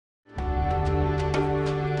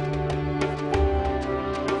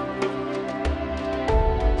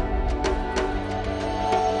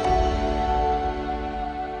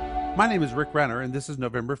My name is Rick Renner, and this is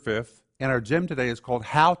November 5th, and our gem today is called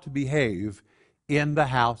How to Behave in the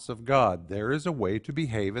House of God. There is a way to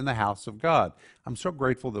behave in the house of God. I'm so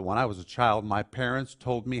grateful that when I was a child, my parents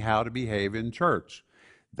told me how to behave in church.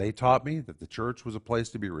 They taught me that the church was a place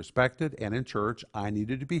to be respected, and in church, I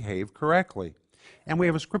needed to behave correctly. And we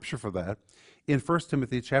have a scripture for that. In 1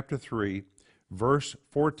 Timothy chapter 3, verse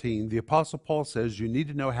 14, the Apostle Paul says you need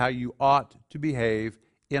to know how you ought to behave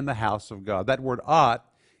in the house of God. That word ought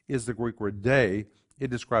is the Greek word dei. It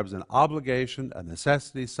describes an obligation, a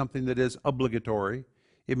necessity, something that is obligatory.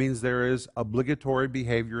 It means there is obligatory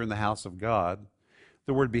behavior in the house of God.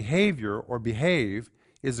 The word behavior or behave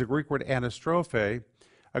is the Greek word anastrophe,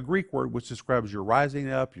 a Greek word which describes you're rising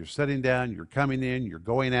up, you're sitting down, you're coming in, you're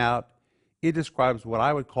going out. It describes what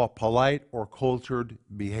I would call polite or cultured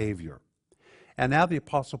behavior. And now the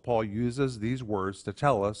Apostle Paul uses these words to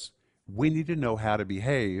tell us we need to know how to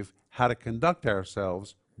behave, how to conduct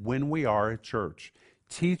ourselves when we are at church.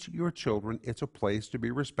 Teach your children it's a place to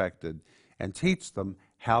be respected, and teach them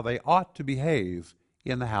how they ought to behave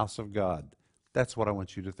in the house of God. That's what I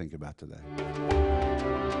want you to think about today.